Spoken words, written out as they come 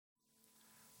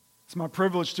It's my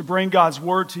privilege to bring God's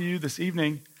word to you this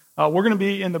evening. We're going to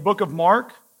be in the book of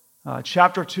Mark,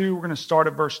 chapter 2. We're going to start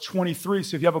at verse 23.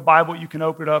 So if you have a Bible, you can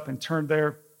open it up and turn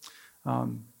there,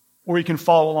 or you can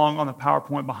follow along on the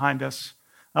PowerPoint behind us.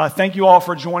 Thank you all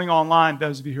for joining online,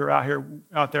 those of you who are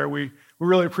out there. We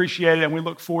really appreciate it, and we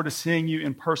look forward to seeing you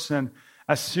in person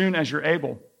as soon as you're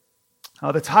able.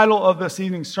 The title of this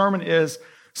evening's sermon is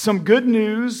Some Good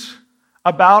News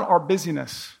About Our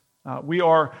Busyness. We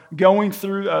are going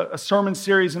through a sermon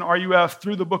series in RUF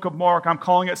through the book of Mark. I'm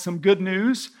calling it Some Good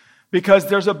News because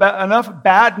there's enough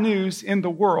bad news in the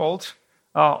world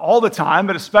all the time,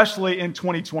 but especially in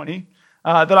 2020,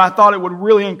 that I thought it would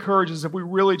really encourage us if we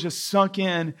really just sunk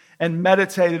in and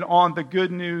meditated on the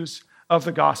good news of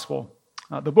the gospel.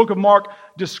 The book of Mark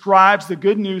describes the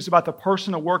good news about the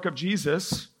person and work of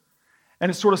Jesus, and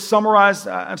it's sort of summarized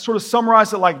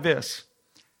it like this.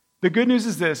 The good news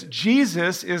is this: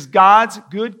 Jesus is God's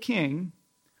good king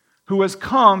who has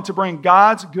come to bring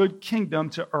God's good kingdom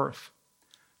to earth,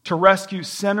 to rescue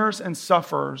sinners and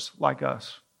sufferers like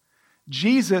us.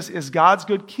 Jesus is God's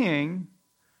good king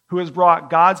who has brought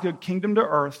God's good kingdom to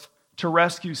earth to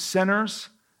rescue sinners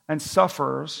and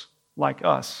sufferers like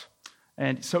us.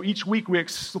 And so each week we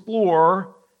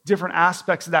explore different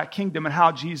aspects of that kingdom and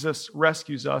how Jesus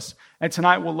rescues us. And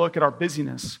tonight we'll look at our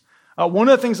busyness. One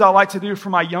of the things I like to do for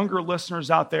my younger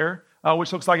listeners out there,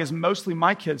 which looks like is mostly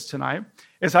my kids tonight,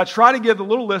 is I try to give the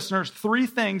little listeners 3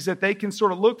 things that they can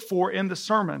sort of look for in the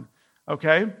sermon,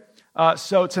 okay?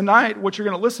 So tonight, what you're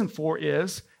going to listen for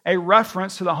is a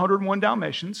reference to the 101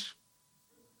 Dalmatians,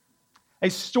 a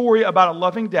story about a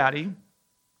loving daddy,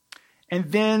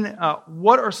 and then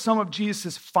what are some of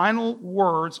Jesus' final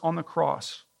words on the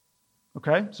cross,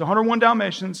 okay? So 101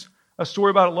 Dalmatians, a story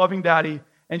about a loving daddy,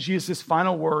 and Jesus'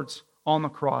 final words on the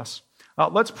cross.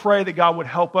 Let's pray that God would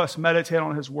help us meditate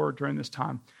on his word during this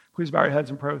time. Please bow your heads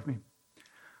and pray with me.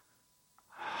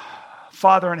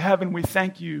 Father in heaven, we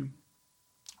thank you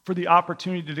for the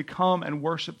opportunity to come and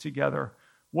worship together.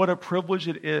 What a privilege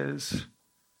it is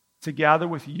to gather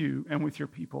with you and with your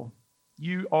people.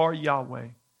 You are Yahweh.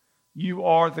 You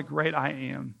are the great I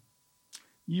am.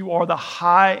 You are the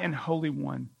high and holy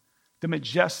one, the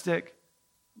majestic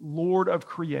Lord of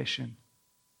creation.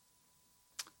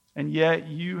 And yet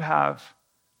you have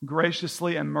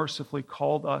graciously and mercifully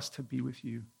called us to be with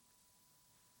you.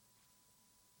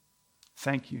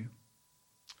 Thank you.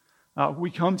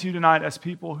 We come to you tonight as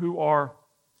people who are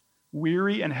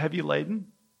weary and heavy laden,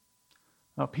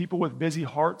 people with busy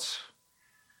hearts,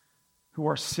 who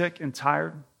are sick and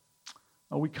tired.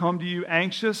 We come to you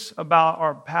anxious about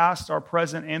our past, our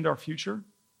present, and our future.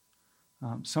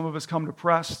 Some of us come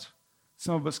depressed.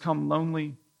 Some of us come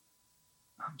lonely.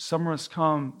 Some of us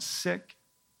come sick.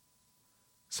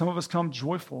 Some of us come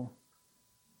joyful.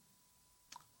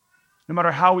 No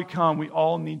matter how we come, we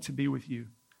all need to be with you,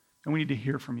 and we need to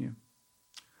hear from you.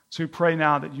 So we pray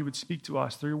now that you would speak to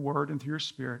us through your word and through your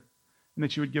spirit, and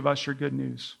that you would give us your good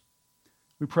news.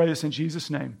 We pray this in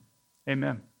Jesus' name.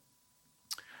 Amen.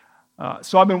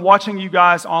 So I've been watching you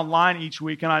guys online each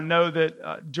week, and I know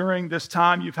that during this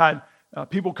time you've had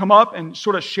people come up and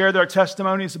sort of share their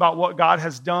testimonies about what God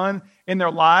has done in their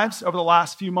lives over the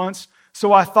last few months.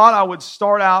 So I thought I would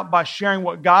start out by sharing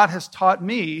what God has taught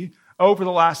me over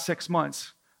the last 6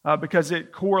 months, because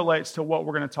it correlates to what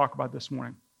we're going to talk about this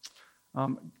morning.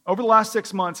 Over the last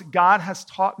 6 months, God has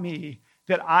taught me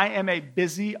that I am a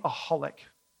busyaholic.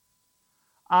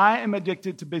 I am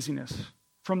addicted to busyness.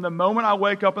 From the moment I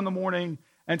wake up in the morning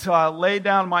until I lay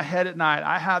down my head at night,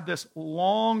 I have this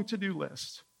long to-do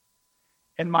list.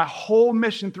 And my whole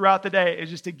mission throughout the day is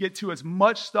just to get to as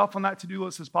much stuff on that to-do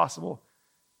list as possible.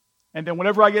 And then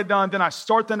whenever I get done, then I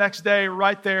start the next day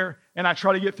right there, and I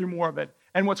try to get through more of it.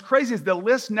 And what's crazy is the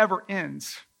list never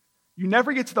ends. You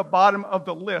never get to the bottom of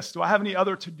the list. Do I have any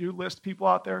other to-do list people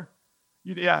out there?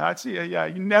 Yeah, I see. Yeah,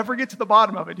 you never get to the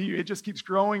bottom of it, do you? It just keeps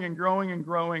growing and growing and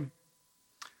growing.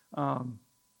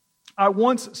 I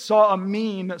once saw a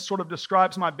meme that sort of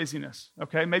describes my busyness.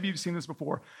 Okay, maybe you've seen this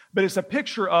before. But it's a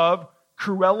picture of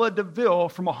Cruella de Vil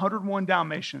from 101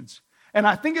 Dalmatians. And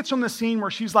I think it's from the scene where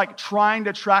she's like trying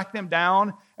to track them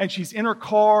down, and she's in her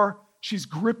car, she's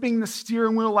gripping the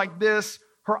steering wheel like this.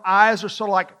 Her eyes are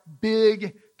sort of like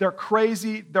big, they're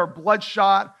crazy, they're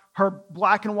bloodshot. Her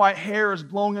black and white hair is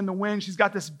blowing in the wind. She's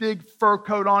got this big fur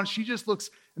coat on. She just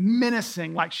looks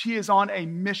menacing, like she is on a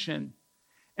mission.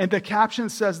 And the caption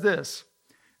says this: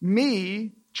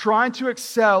 me trying to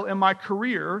excel in my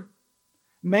career,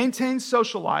 maintain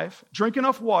social life, drink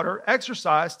enough water,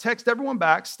 exercise, text everyone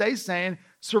back, stay sane,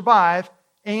 survive,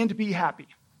 and be happy.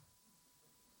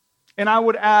 and I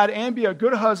would add and be a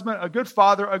good husband, a good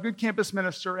father, a good campus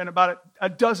minister, and about a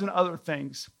dozen other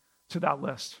things to that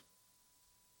list.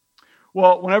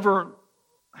 Well, whenever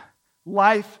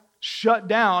life shut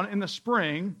down in the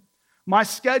spring, my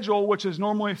schedule, which is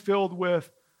normally filled with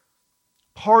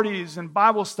parties and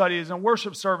Bible studies and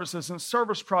worship services and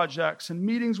service projects and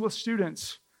meetings with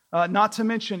students, not to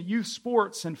mention youth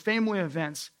sports and family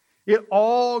events, it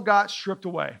all got stripped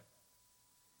away.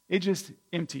 It just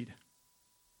emptied.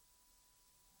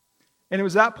 And it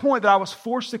was that point that I was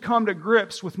forced to come to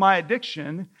grips with my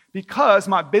addiction because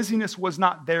my busyness was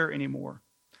not there anymore.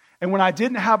 And when I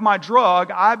didn't have my drug,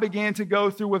 I began to go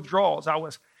through withdrawals. I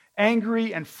was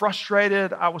angry and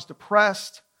frustrated. I was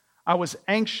depressed. I was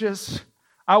anxious.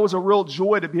 I was a real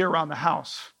joy to be around the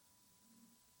house,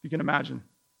 if you can imagine.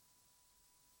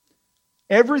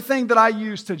 Everything that I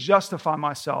used to justify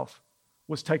myself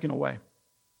was taken away.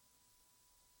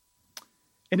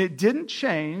 And it didn't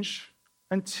change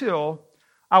until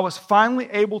I was finally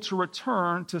able to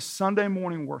return to Sunday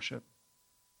morning worship.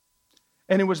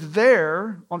 And it was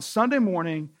there on Sunday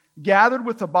morning, gathered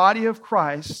with the body of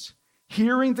Christ,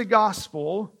 hearing the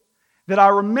gospel, that I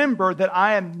remembered that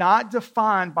I am not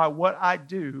defined by what I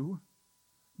do,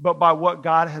 but by what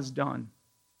God has done.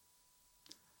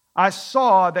 I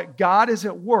saw that God is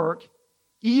at work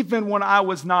even when I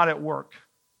was not at work.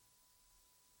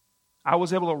 I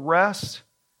was able to rest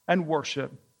and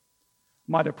worship.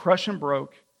 My depression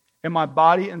broke, and my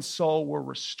body and soul were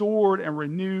restored and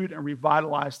renewed and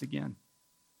revitalized again.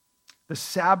 The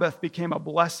Sabbath became a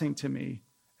blessing to me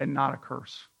and not a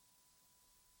curse.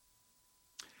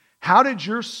 How did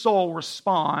your soul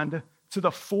respond to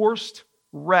the forced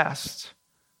rest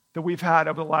that we've had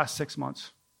over the last 6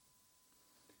 months?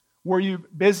 Were you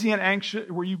busy and anxious?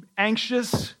 Were you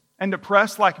anxious and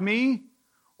depressed like me?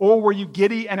 Or were you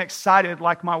giddy and excited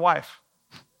like my wife,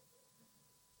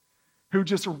 who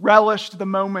just relished the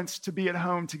moments to be at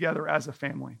home together as a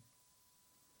family?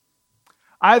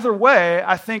 Either way,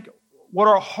 I think what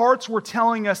our hearts were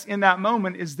telling us in that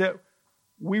moment is that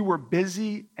we were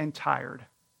busy and tired.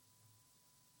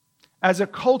 As a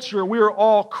culture, we are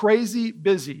all crazy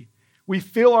busy. We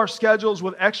fill our schedules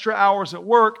with extra hours at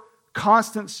work,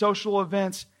 constant social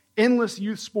events, endless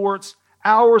youth sports,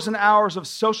 hours and hours of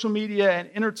social media and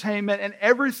entertainment and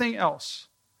everything else.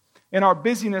 And our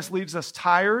busyness leaves us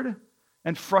tired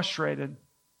and frustrated,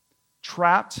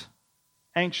 trapped,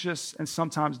 anxious, and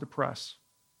sometimes depressed.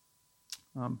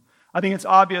 I think it's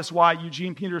obvious why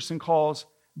Eugene Peterson calls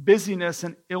busyness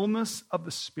an illness of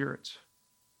the spirit.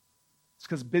 It's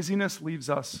because busyness leaves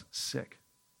us sick.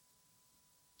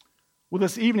 Well,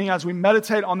 this evening, as we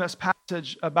meditate on this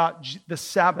passage about the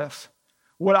Sabbath,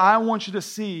 what I want you to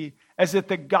see is that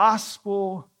the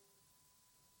gospel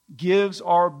gives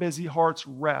our busy hearts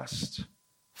rest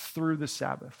through the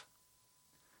Sabbath.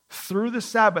 Through the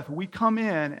Sabbath, we come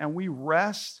in and we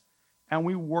rest and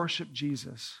we worship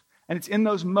Jesus. And it's in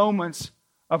those moments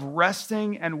of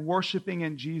resting and worshiping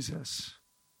in Jesus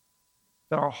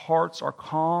that our hearts are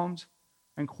calmed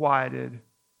and quieted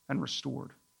and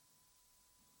restored.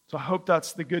 So I hope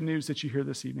that's the good news that you hear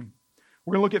this evening.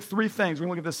 We're going to look at three things. We're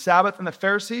going to look at the Sabbath and the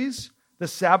Pharisees, the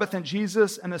Sabbath and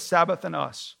Jesus, and the Sabbath and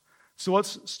us. So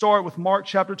let's start with Mark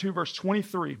chapter 2, verse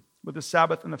 23, with the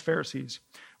Sabbath and the Pharisees.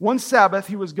 One Sabbath,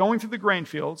 he was going through the grain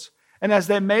fields, and as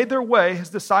they made their way, his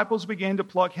disciples began to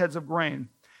pluck heads of grain.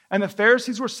 And the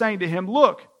Pharisees were saying to him,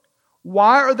 "Look,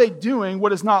 why are they doing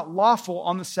what is not lawful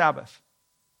on the Sabbath?"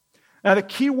 Now, the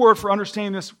key word for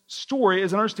understanding this story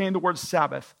is understanding the word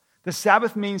Sabbath. The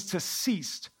Sabbath means to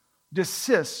cease,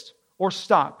 desist, or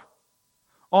stop.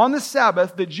 On the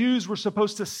Sabbath, the Jews were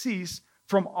supposed to cease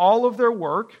from all of their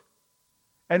work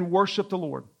and worship the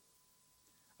Lord.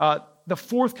 The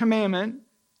fourth commandment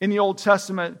in the Old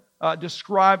Testament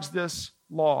describes this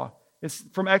law. It's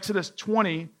from Exodus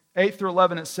 20, 8 through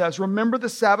 11. It says, "Remember the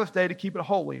Sabbath day to keep it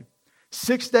holy.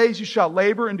 6 days you shall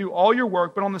labor and do all your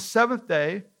work, but the seventh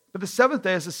day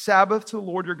is a Sabbath to the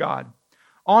Lord your God.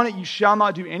 On it you shall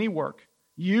not do any work.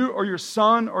 You or your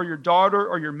son or your daughter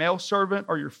or your male servant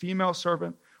or your female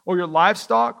servant or your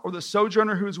livestock or the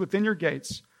sojourner who is within your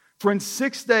gates. For in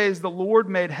 6 days the Lord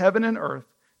made heaven and earth,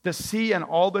 the sea and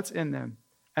all that's in them,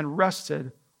 and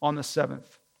rested on the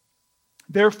seventh.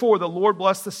 Therefore the Lord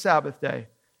blessed the Sabbath day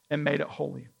and made it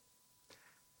holy."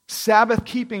 Sabbath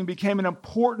keeping became an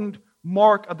important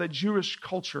mark of the Jewish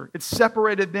culture. It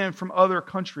separated them from other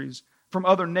countries, from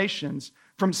other nations.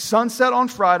 From sunset on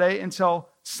Friday until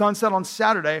sunset on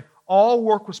Saturday, all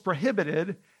work was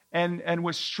prohibited and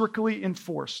was strictly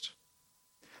enforced.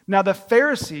 Now, the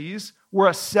Pharisees were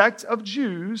a sect of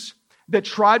Jews that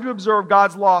tried to observe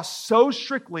God's law so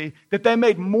strictly that they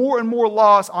made more and more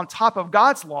laws on top of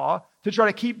God's law to try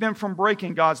to keep them from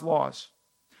breaking God's laws.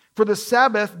 For the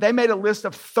Sabbath, they made a list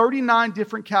of 39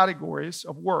 different categories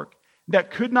of work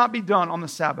that could not be done on the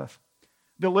Sabbath.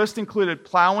 The list included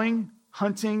plowing,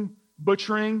 hunting,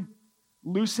 butchering,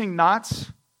 loosing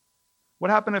knots.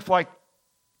 What happened if,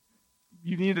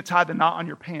 you needed to tie the knot on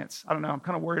your pants? I don't know. I'm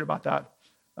kind of worried about that.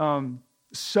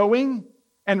 Sewing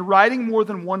and writing more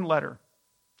than one letter.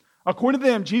 According to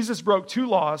them, Jesus broke 2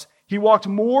 laws. He walked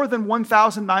more than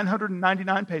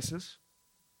 1,999 paces,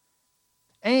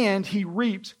 and he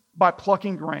reaped by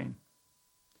plucking grain.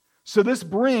 So this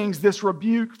brings this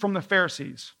rebuke from the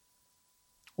Pharisees.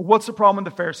 What's the problem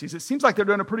with the Pharisees? It seems like they're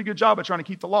doing a pretty good job at trying to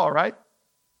keep the law, right?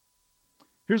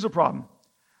 Here's the problem.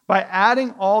 By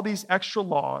adding all these extra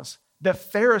laws, the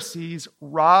Pharisees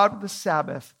robbed the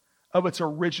Sabbath of its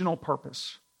original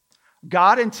purpose.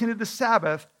 God intended the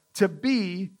Sabbath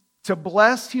to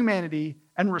bless humanity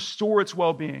and restore its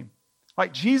well-being.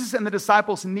 Like Jesus and the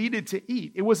disciples needed to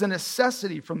eat. It was a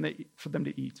necessity for them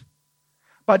to eat.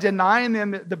 By denying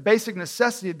them the basic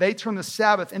necessity, they turned the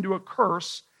Sabbath into a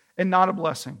curse and not a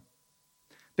blessing.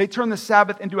 They turned the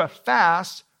Sabbath into a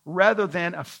fast rather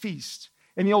than a feast.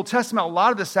 In the Old Testament, a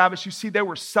lot of the Sabbaths, you see, there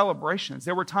were celebrations.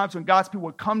 There were times when God's people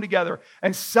would come together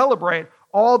and celebrate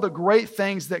all the great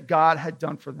things that God had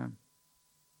done for them.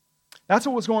 That's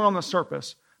what was going on the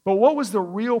surface. But what was the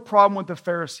real problem with the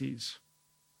Pharisees?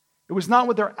 It was not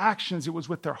with their actions, it was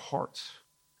with their hearts.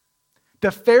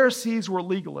 The Pharisees were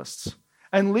legalists,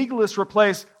 and legalists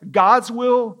replaced God's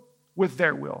will with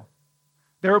their will.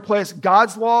 They replaced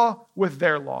God's law with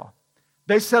their law.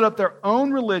 They set up their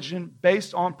own religion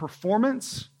based on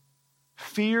performance,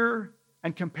 fear,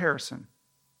 and comparison,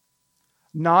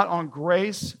 not on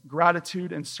grace,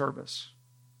 gratitude, and service.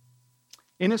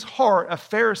 In his heart, a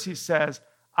Pharisee says,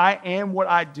 I am what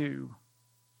I do,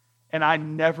 and I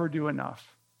never do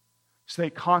enough. So they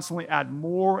constantly add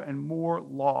more and more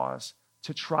laws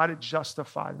to try to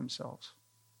justify themselves.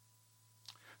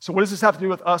 So what does this have to do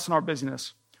with us and our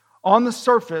busyness? On the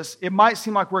surface, it might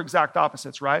seem like we're exact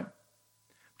opposites, right?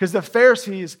 Because the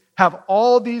Pharisees have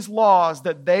all these laws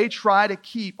that they try to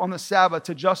keep on the Sabbath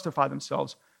to justify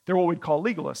themselves. They're what we'd call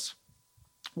legalists.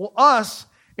 Well, us,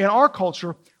 in our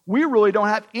culture, we really don't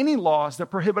have any laws that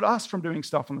prohibit us from doing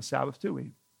stuff on the Sabbath, do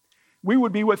we? We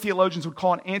would be what theologians would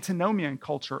call an antinomian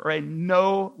culture or a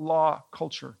no-law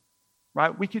culture,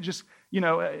 right? We could just,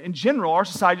 in general, our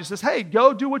society just says, hey,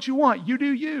 go do what you want. You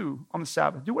do you on the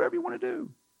Sabbath. Do whatever you want to do,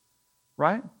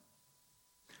 right?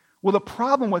 Well, the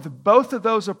problem with both of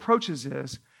those approaches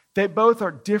is they both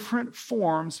are different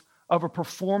forms of a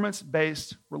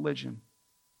performance-based religion.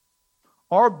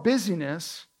 Our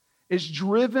busyness is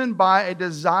driven by a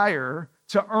desire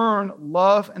to earn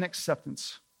love and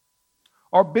acceptance.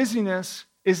 Our busyness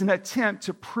is an attempt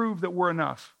to prove that we're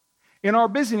enough. In our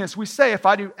busyness, we say, if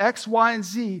I do X, Y, and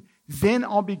Z, then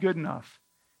I'll be good enough.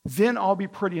 Then I'll be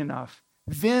pretty enough.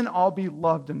 Then I'll be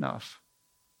loved enough.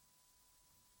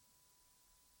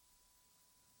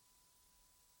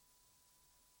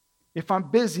 If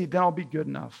I'm busy, then I'll be good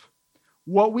enough.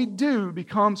 What we do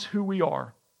becomes who we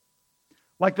are.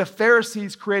 Like the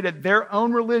Pharisees created their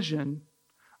own religion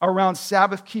around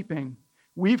Sabbath keeping,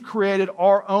 we've created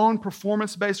our own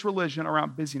performance-based religion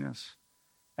around busyness,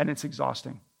 and it's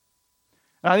exhausting.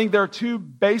 And I think there are 2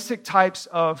 basic types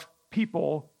of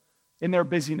people in their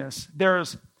busyness.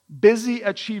 There's busy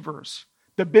achievers.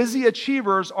 The busy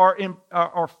achievers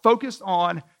are focused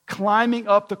on climbing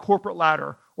up the corporate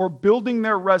ladder or building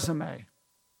their resume.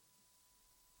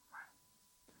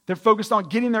 They're focused on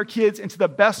getting their kids into the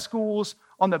best schools,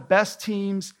 on the best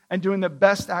teams, and doing the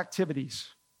best activities.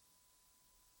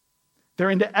 They're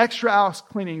into extra house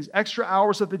cleanings, extra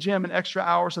hours at the gym, and extra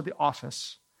hours at the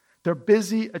office. They're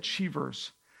busy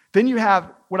achievers. Then you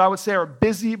have what I would say are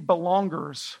busy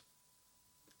belongers.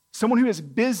 Someone who is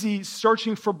busy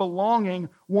searching for belonging,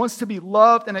 wants to be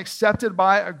loved and accepted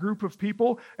by a group of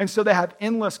people, and so they have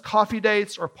endless coffee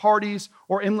dates or parties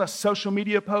or endless social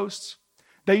media posts.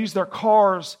 They use their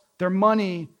cars, their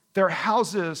money, their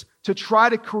houses to try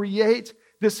to create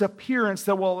this appearance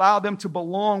that will allow them to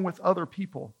belong with other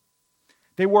people.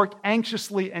 They work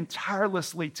anxiously and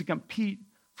tirelessly to compete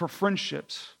for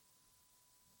friendships.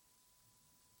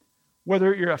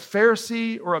 Whether you're a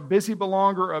Pharisee or a busy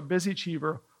belonger or a busy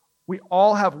achiever, we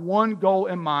all have one goal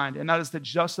in mind, and that is to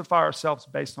justify ourselves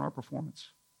based on our performance.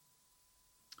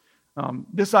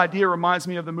 This idea reminds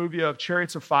me of the movie of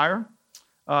Chariots of Fire.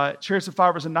 Chariots of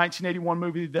Fire was a 1981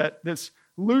 movie that's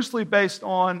loosely based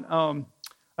on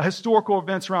historical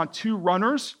events around 2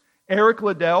 runners, Eric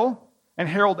Liddell and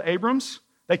Harold Abrams.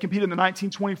 They competed in the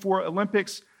 1924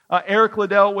 Olympics. Eric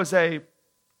Liddell was a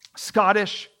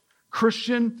Scottish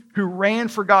Christian who ran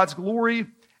for God's glory,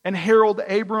 and Harold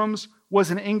Abrams was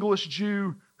an English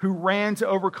Jew who ran to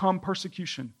overcome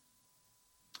persecution.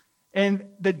 And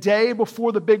the day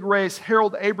before the big race,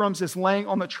 Harold Abrams is laying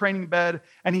on the training bed,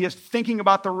 and he is thinking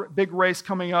about the big race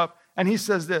coming up, and he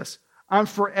says this, "I'm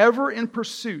forever in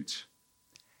pursuit,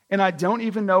 and I don't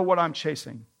even know what I'm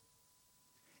chasing.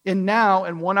 And now,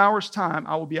 in 1 hour's time,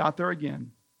 I will be out there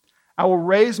again. I will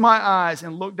raise my eyes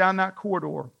and look down that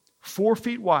corridor, 4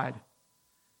 feet wide,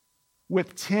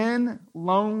 with 10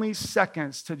 lonely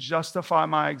seconds to justify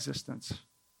my existence.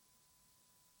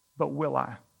 But will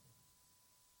I?"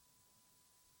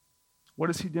 What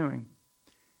is he doing?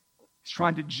 He's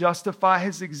trying to justify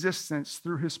his existence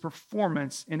through his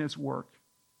performance in his work.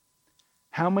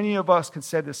 How many of us can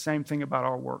say the same thing about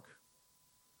our work,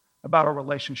 about our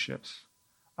relationships,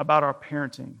 about our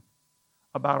parenting,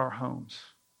 about our homes?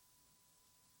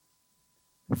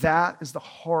 That is the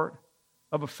heart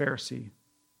of a Pharisee.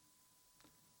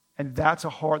 And that's a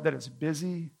heart that is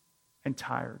busy and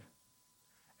tired.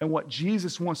 And what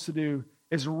Jesus wants to do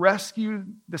is rescue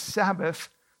the Sabbath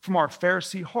from our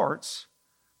Pharisee hearts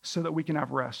so that we can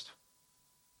have rest.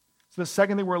 So the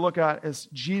second thing we're going to look at is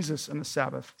Jesus and the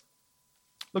Sabbath.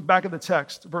 Look back at the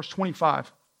text, verse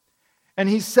 25. "And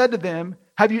he said to them,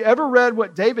 'Have you ever read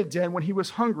what David did when he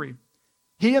was hungry,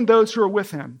 he and those who were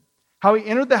with him, how he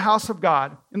entered the house of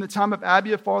God in the time of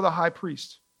Abiathar the high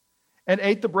priest, and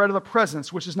ate the bread of the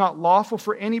presence, which is not lawful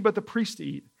for any but the priest to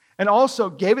eat, and also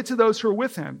gave it to those who were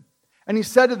with him? And he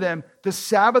said to them, the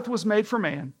Sabbath was made for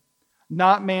man,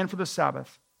 not man for the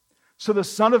Sabbath. So the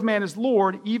Son of Man is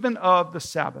Lord even of the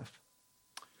Sabbath.'"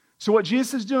 So what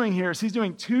Jesus is doing here is he's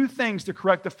doing two things to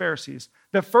correct the Pharisees.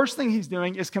 The first thing he's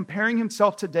doing is comparing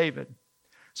himself to David.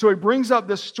 So he brings up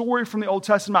this story from the Old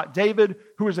Testament about David,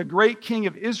 who was a great king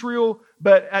of Israel,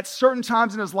 but at certain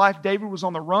times in his life, David was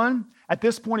on the run. At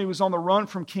this point, he was on the run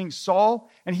from King Saul,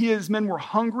 and he and his men were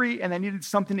hungry, and they needed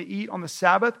something to eat on the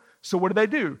Sabbath. So what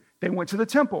did? They went to the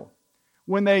temple.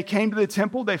 When they came to the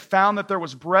temple, they found that there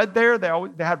was bread there.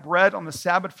 They had bread on the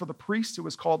Sabbath for the priests. It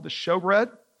was called the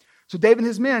showbread. So David and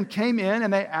his men came in,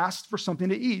 and they asked for something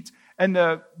to eat. And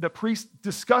the priests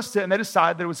discussed it, and they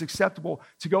decided that it was acceptable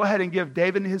to go ahead and give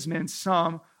David and his men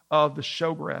some of the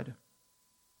showbread.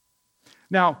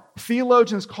 Now,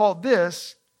 theologians call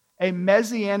this a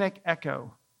messianic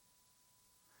echo.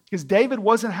 Because David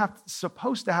wasn't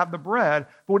supposed to have the bread,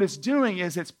 but what it's doing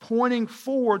is it's pointing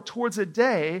forward towards a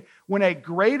day when a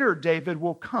greater David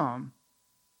will come.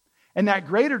 And that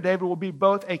greater David will be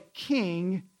both a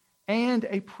king and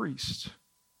a priest.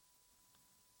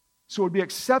 So it would be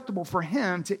acceptable for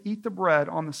him to eat the bread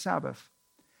on the Sabbath.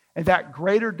 And that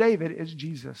greater David is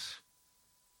Jesus.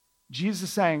 Jesus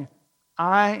is saying,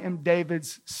 "I am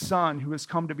David's son who has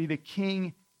come to be the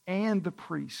king and the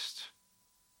priest."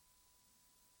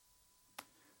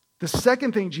 The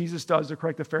second thing Jesus does to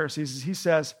correct the Pharisees is he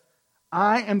says,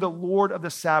 "I am the Lord of the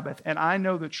Sabbath, and I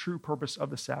know the true purpose of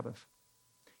the Sabbath."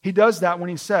 He does that when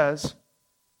he says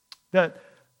that,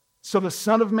 "So the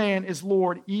Son of Man is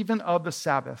Lord even of the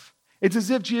Sabbath." It's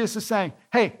as if Jesus is saying,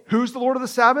 hey, who's the Lord of the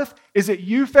Sabbath? Is it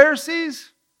you,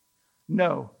 Pharisees?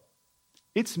 No,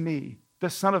 it's me, the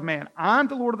Son of Man. I'm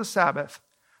the Lord of the Sabbath.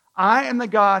 I am the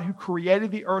God who created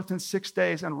the earth in 6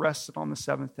 days and rested on the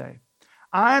seventh day.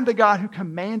 I am the God who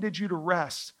commanded you to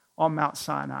rest on Mount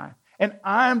Sinai. And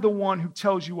I am the one who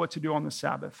tells you what to do on the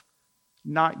Sabbath,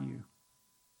 not you.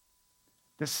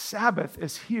 The Sabbath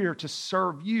is here to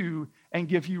serve you and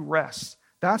give you rest.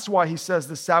 That's why he says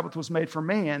the Sabbath was made for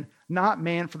man, not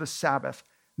man for the Sabbath.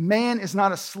 Man is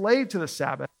not a slave to the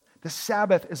Sabbath. The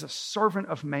Sabbath is a servant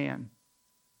of man,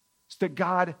 so that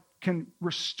God can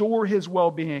restore his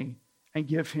well-being and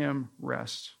give him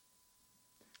rest.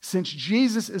 Since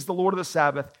Jesus is the Lord of the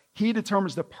Sabbath, he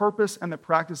determines the purpose and the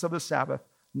practice of the Sabbath,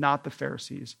 not the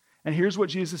Pharisees. And here's what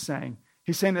Jesus is saying.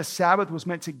 He's saying the Sabbath was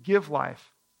meant to give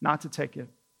life, not to take it.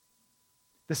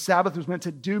 The Sabbath was meant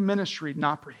to do ministry,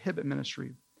 not prohibit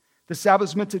ministry. The Sabbath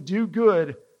was meant to do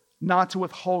good, not to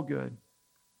withhold good.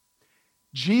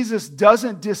 Jesus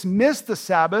doesn't dismiss the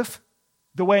Sabbath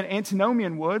the way an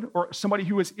antinomian would, or somebody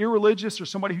who is irreligious, or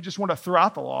somebody who just wanted to throw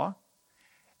out the law.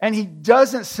 And he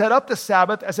doesn't set up the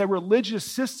Sabbath as a religious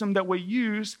system that we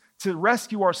use to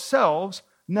rescue ourselves.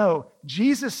 No,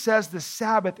 Jesus says the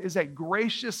Sabbath is a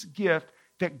gracious gift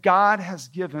that God has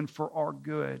given for our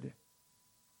good.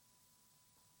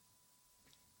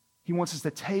 He wants us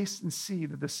to taste and see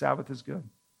that the Sabbath is good.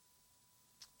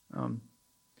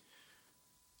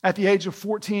 At the age of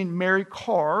 14, Mary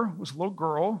Carr was a little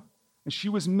girl, and she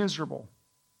was miserable.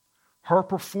 Her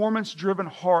performance-driven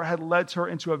heart had led her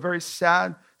into a very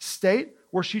sad state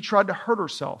where she tried to hurt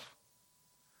herself.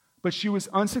 But she was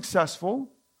unsuccessful,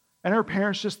 and her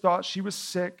parents just thought she was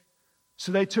sick.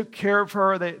 So they took care of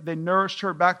her. They nourished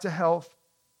her back to health.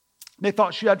 They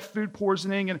thought she had food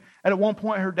poisoning. And at one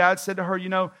point, her dad said to her,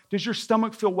 does your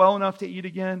stomach feel well enough to eat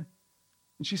again?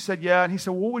 And she said, yeah. And he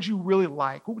said, well, what would you really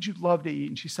like? What would you love to eat?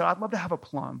 And she said, I'd love to have a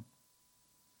plum.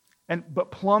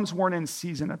 But plums weren't in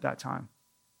season at that time.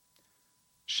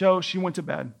 So she went to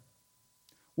bed.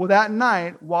 Well, that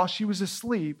night, while she was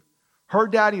asleep, her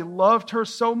daddy loved her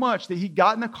so much that he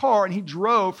got in the car and he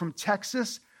drove from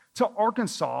Texas to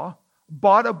Arkansas,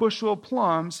 bought a bushel of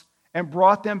plums, and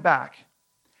brought them back.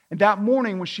 And that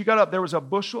morning, when she got up, there was a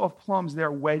bushel of plums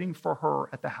there waiting for her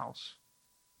at the house.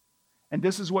 And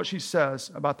this is what she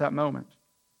says about that moment.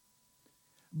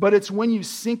 But it's when you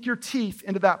sink your teeth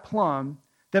into that plum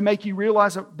that make you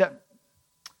realize that.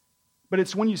 But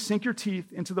it's when you sink your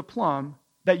teeth into the plum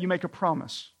that you make a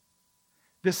promise.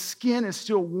 The skin is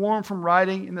still warm from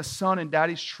riding in the sun in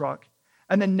Daddy's truck,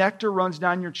 and the nectar runs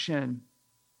down your chin,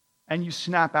 and you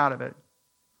snap out of it,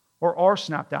 or are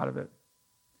snapped out of it.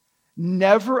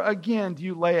 Never again do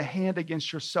you lay a hand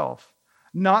against yourself,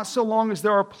 not so long as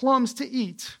there are plums to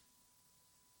eat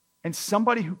and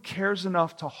somebody who cares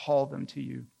enough to haul them to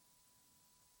you.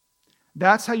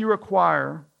 That's how you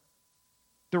acquire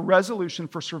the resolution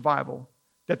for survival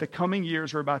that the coming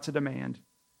years are about to demand.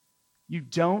 You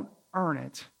don't earn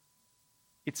it.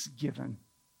 It's given.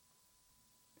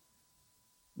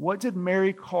 What did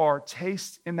Mary Karr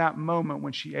taste in that moment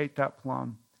when she ate that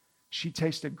plum? She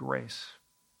tasted grace.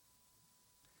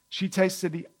 She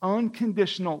tasted the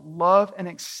unconditional love and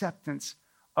acceptance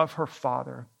of her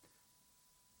Father.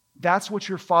 That's what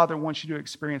your Father wants you to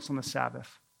experience on the Sabbath.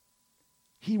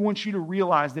 He wants you to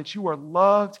realize that you are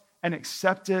loved and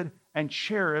accepted and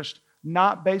cherished,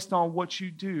 not based on what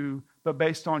you do, but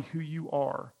based on who you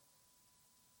are.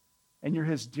 And you're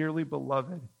His dearly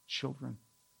beloved children.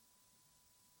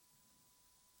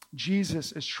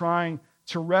 Jesus is trying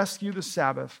to rescue the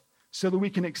Sabbath so that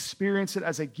we can experience it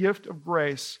as a gift of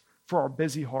grace for our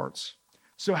busy hearts.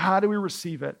 So how do we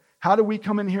receive it? How do we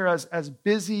come in here as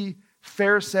busy,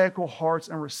 pharisaical hearts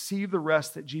and receive the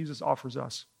rest that Jesus offers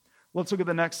us? Let's look at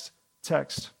the next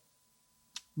text.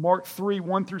 Mark 3,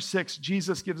 1 through 6,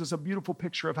 Jesus gives us a beautiful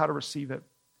picture of how to receive it.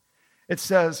 It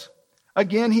says,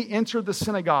 again, he entered the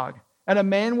synagogue, and a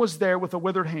man was there with a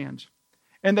withered hand.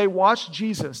 And they watched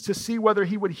Jesus to see whether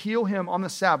he would heal him on the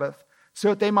Sabbath so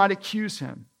that they might accuse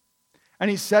him. And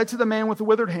he said to the man with the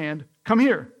withered hand, come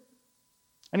here.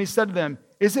 And he said to them,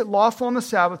 is it lawful on the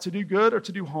Sabbath to do good or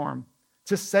to do harm,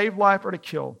 to save life or to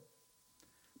kill?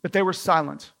 But they were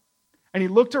silent. And he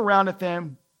looked around at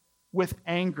them with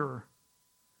anger,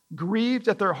 grieved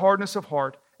at their hardness of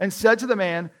heart, and said to the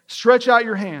man, stretch out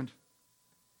your hand.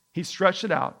 He stretched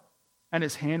it out, and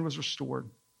his hand was restored.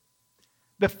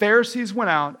 The Pharisees went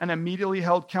out and immediately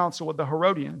held counsel with the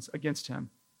Herodians against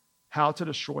him, how to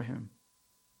destroy him.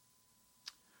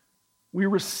 We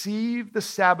receive the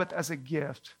Sabbath as a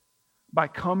gift by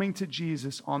coming to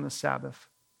Jesus on the Sabbath.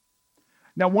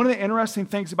 Now, one of the interesting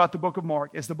things about the book of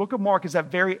Mark is the book of Mark is a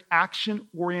very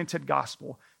action-oriented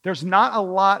gospel. There's not a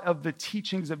lot of the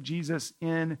teachings of Jesus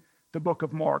in the book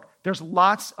of Mark. There's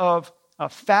lots of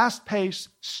fast-paced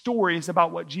stories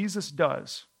about what Jesus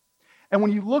does. And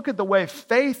when you look at the way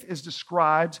faith is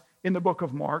described in the book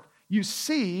of Mark, you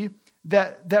see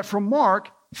that for Mark,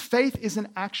 faith is an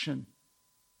action.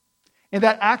 And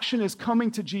that action is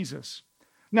coming to Jesus.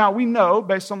 Now, we know,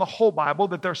 based on the whole Bible,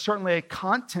 that there's certainly a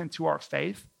content to our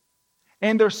faith,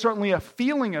 and there's certainly a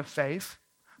feeling of faith.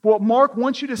 But what Mark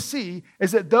wants you to see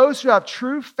is that those who have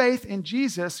true faith in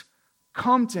Jesus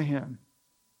come to him.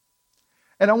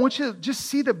 And I want you to just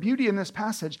see the beauty in this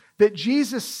passage, that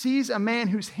Jesus sees a man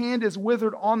whose hand is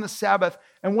withered on the Sabbath,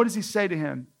 and what does he say to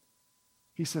him?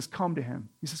 He says, come to him.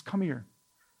 He says, come here.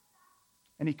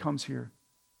 And he comes here.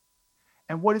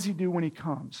 And what does he do when he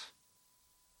comes?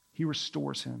 He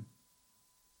restores him.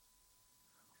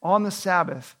 On the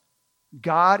Sabbath,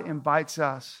 God invites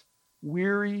us,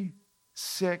 weary,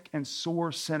 sick, and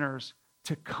sore sinners,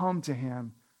 to come to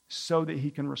him so that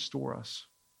he can restore us.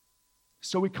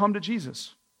 So we come to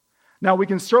Jesus. Now, we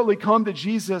can certainly come to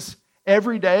Jesus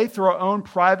every day through our own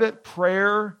private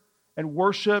prayer and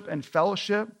worship and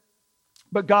fellowship.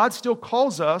 But God still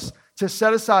calls us to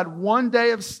set aside one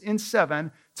day in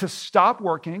 7 to stop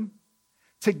working,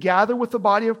 to gather with the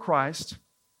body of Christ,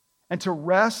 and to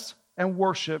rest and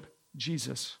worship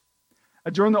Jesus.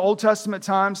 During the Old Testament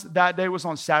times, that day was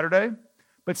on Saturday.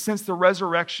 But since the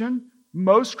resurrection,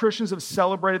 most Christians have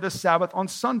celebrated the Sabbath on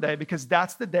Sunday because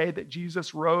that's the day that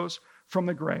Jesus rose from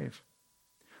the grave.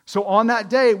 So on that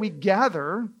day, we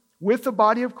gather with the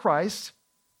body of Christ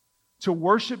to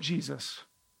worship Jesus,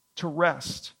 to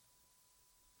rest,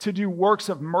 to do works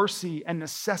of mercy and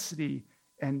necessity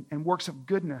and works of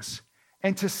goodness,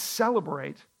 and to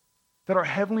celebrate that our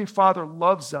Heavenly Father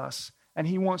loves us and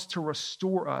He wants to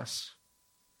restore us.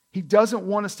 He doesn't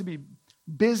want us to be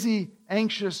busy,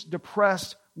 anxious,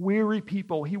 depressed, weary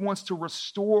people. He wants to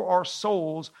restore our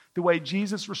souls the way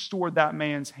Jesus restored that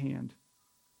man's hand.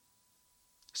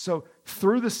 So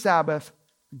through the Sabbath,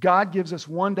 God gives us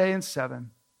one day in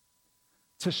 7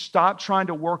 to stop trying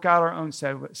to work out our own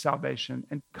salvation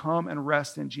and come and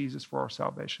rest in Jesus for our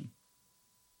salvation.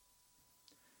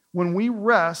 When we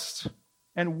rest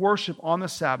and worship on the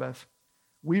Sabbath,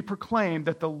 we proclaim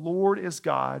that the Lord is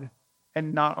God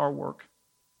and not our work.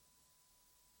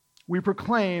 We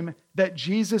proclaim that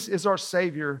Jesus is our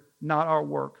Savior, not our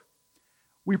work.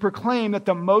 We proclaim that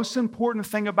the most important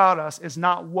thing about us is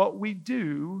not what we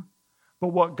do, but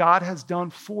what God has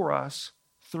done for us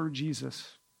through Jesus.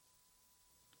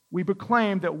 We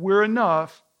proclaim that we're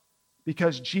enough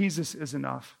because Jesus is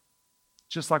enough,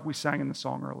 just like we sang in the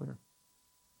song earlier.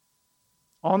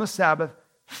 On the Sabbath,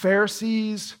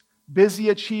 Pharisees, busy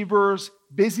achievers,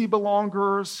 busy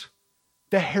belongers,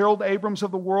 the Harold Abrams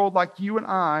of the world like you and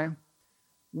I,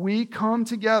 we come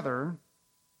together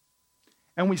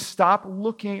and we stop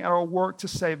looking at our work to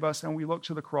save us and we look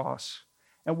to the cross.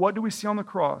 And what do we see on the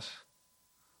cross?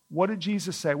 What did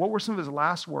Jesus say? What were some of his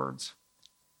last words?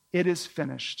 It is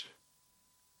finished.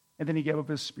 And then he gave up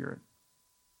his spirit.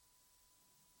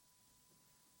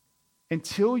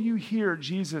 Until you hear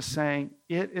Jesus saying,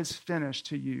 it is finished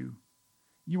to you,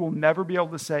 you will never be able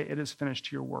to say, it is finished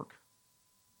to your work.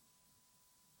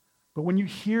 But when you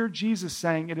hear Jesus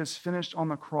saying, it is finished on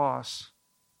the cross,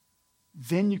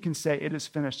 then you can say, it is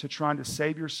finished to trying to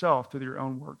save yourself through your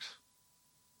own works.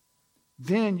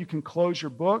 Then you can close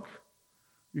your book,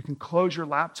 you can close your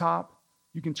laptop,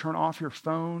 you can turn off your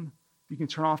phone, you can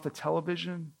turn off the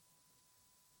television,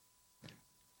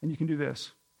 and you can do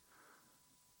this.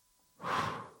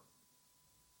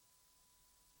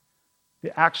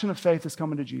 The action of faith is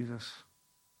coming to Jesus.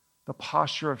 The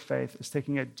posture of faith is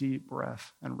taking a deep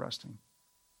breath and resting.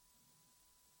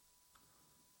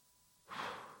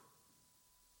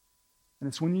 And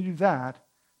it's when you do that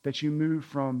that you move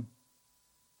from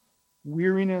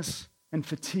weariness and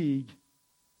fatigue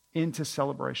into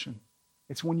celebration.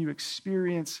 It's when you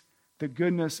experience the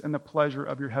goodness and the pleasure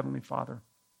of your Heavenly Father.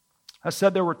 I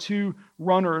said there were 2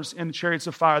 runners in the Chariots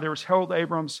of Fire. There was Harold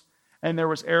Abrams and there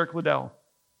was Eric Liddell.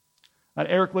 And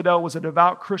Eric Liddell was a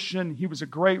devout Christian. He was a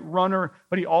great runner,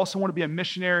 but he also wanted to be a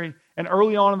missionary. And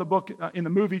early on in the book, in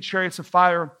the movie Chariots of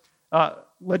Fire,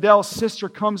 Liddell's sister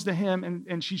comes to him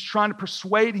and she's trying to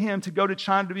persuade him to go to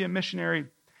China to be a missionary.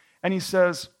 And he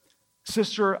says,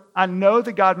 sister, I know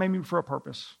that God made me for a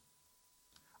purpose.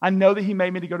 I know that He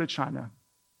made me to go to China.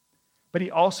 But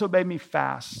He also made me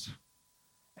fast.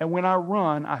 And when I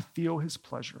run, I feel His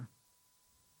pleasure.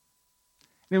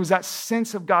 And it was that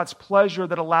sense of God's pleasure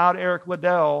that allowed Eric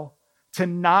Liddell to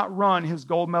not run his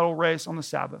gold medal race on the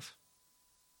Sabbath,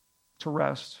 to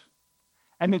rest,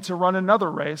 and then to run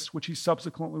another race, which he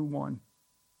subsequently won.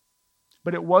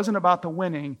 But it wasn't about the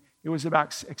winning. It was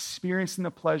about experiencing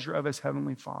the pleasure of his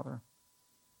Heavenly Father.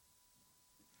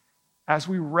 As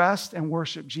we rest and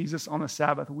worship Jesus on the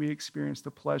Sabbath, we experience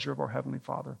the pleasure of our Heavenly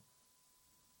Father.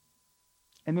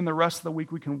 And then the rest of the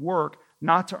week we can work,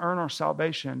 not to earn our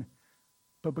salvation,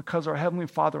 but because our Heavenly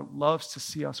Father loves to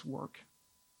see us work.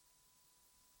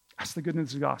 That's the good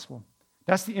news of the gospel.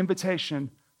 That's the invitation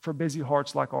for busy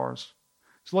hearts like ours.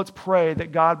 So let's pray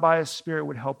that God by His Spirit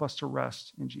would help us to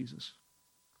rest in Jesus.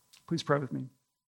 Please pray with me.